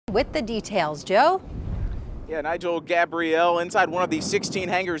with the details. Joe? Yeah, Nigel, Gabrielle, inside one of the 16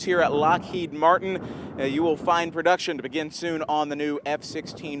 hangars here at Lockheed Martin, you will find production to begin soon on the new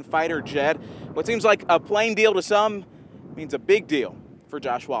F-16 fighter jet. What seems like a plain deal to some means a big deal for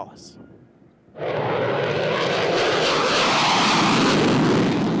Josh Wallace.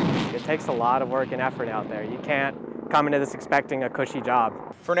 It takes a lot of work and effort out there. You can't come into this expecting a cushy job.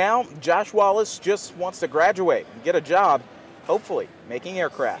 For now, Josh Wallace just wants to graduate and get a job, hopefully making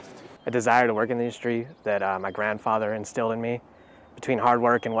aircraft. A desire to work in the industry that my grandfather instilled in me. Between hard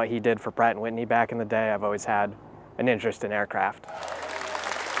work and what he did for Pratt & Whitney back in the day, I've always had an interest in aircraft.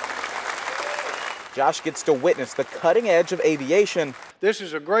 Josh gets to witness the cutting edge of aviation. This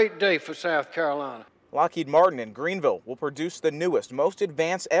is a great day for South Carolina. Lockheed Martin in Greenville will produce the newest, most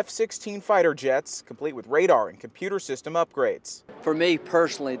advanced F-16 fighter jets, complete with radar and computer system upgrades. For me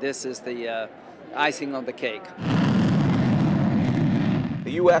personally, this is the icing on the cake.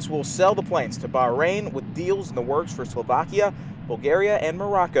 The U.S. will sell the planes to Bahrain with deals in the works for Slovakia, Bulgaria, and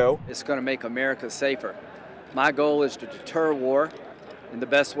Morocco. It's going to make America safer. My goal is to deter war, and the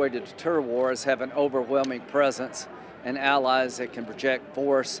best way to deter war is have an overwhelming presence and allies that can project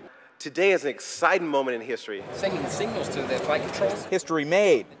force. Today is an exciting moment in history. Sending signals to the flight controls. History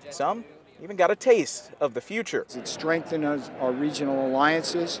made. Some even got a taste of the future. It strengthens our regional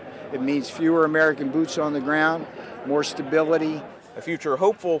alliances. It means fewer American boots on the ground, more stability. A future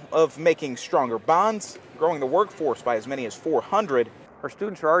hopeful of making stronger bonds, growing the workforce by as many as 400. Our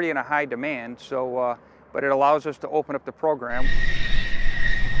students are already in a high demand, but it allows us to open up the program.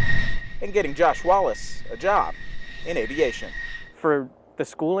 And getting Josh Wallace a job in aviation. For the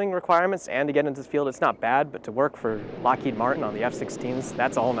schooling requirements and to get into this field, it's not bad, but to work for Lockheed Martin on the F-16s,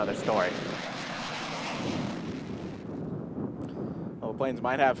 that's a whole nother story. Well, the planes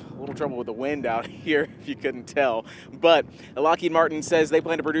might have a little trouble with the wind out here, if you couldn't tell. But Lockheed Martin says they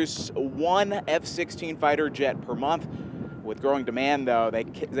plan to produce one F-16 fighter jet per month. With growing demand, though,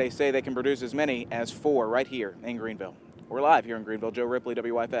 they say they can produce as many as 4 right here in Greenville. We're live here in Greenville. Joe Ripley,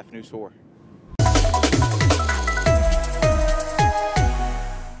 WYFF News 4.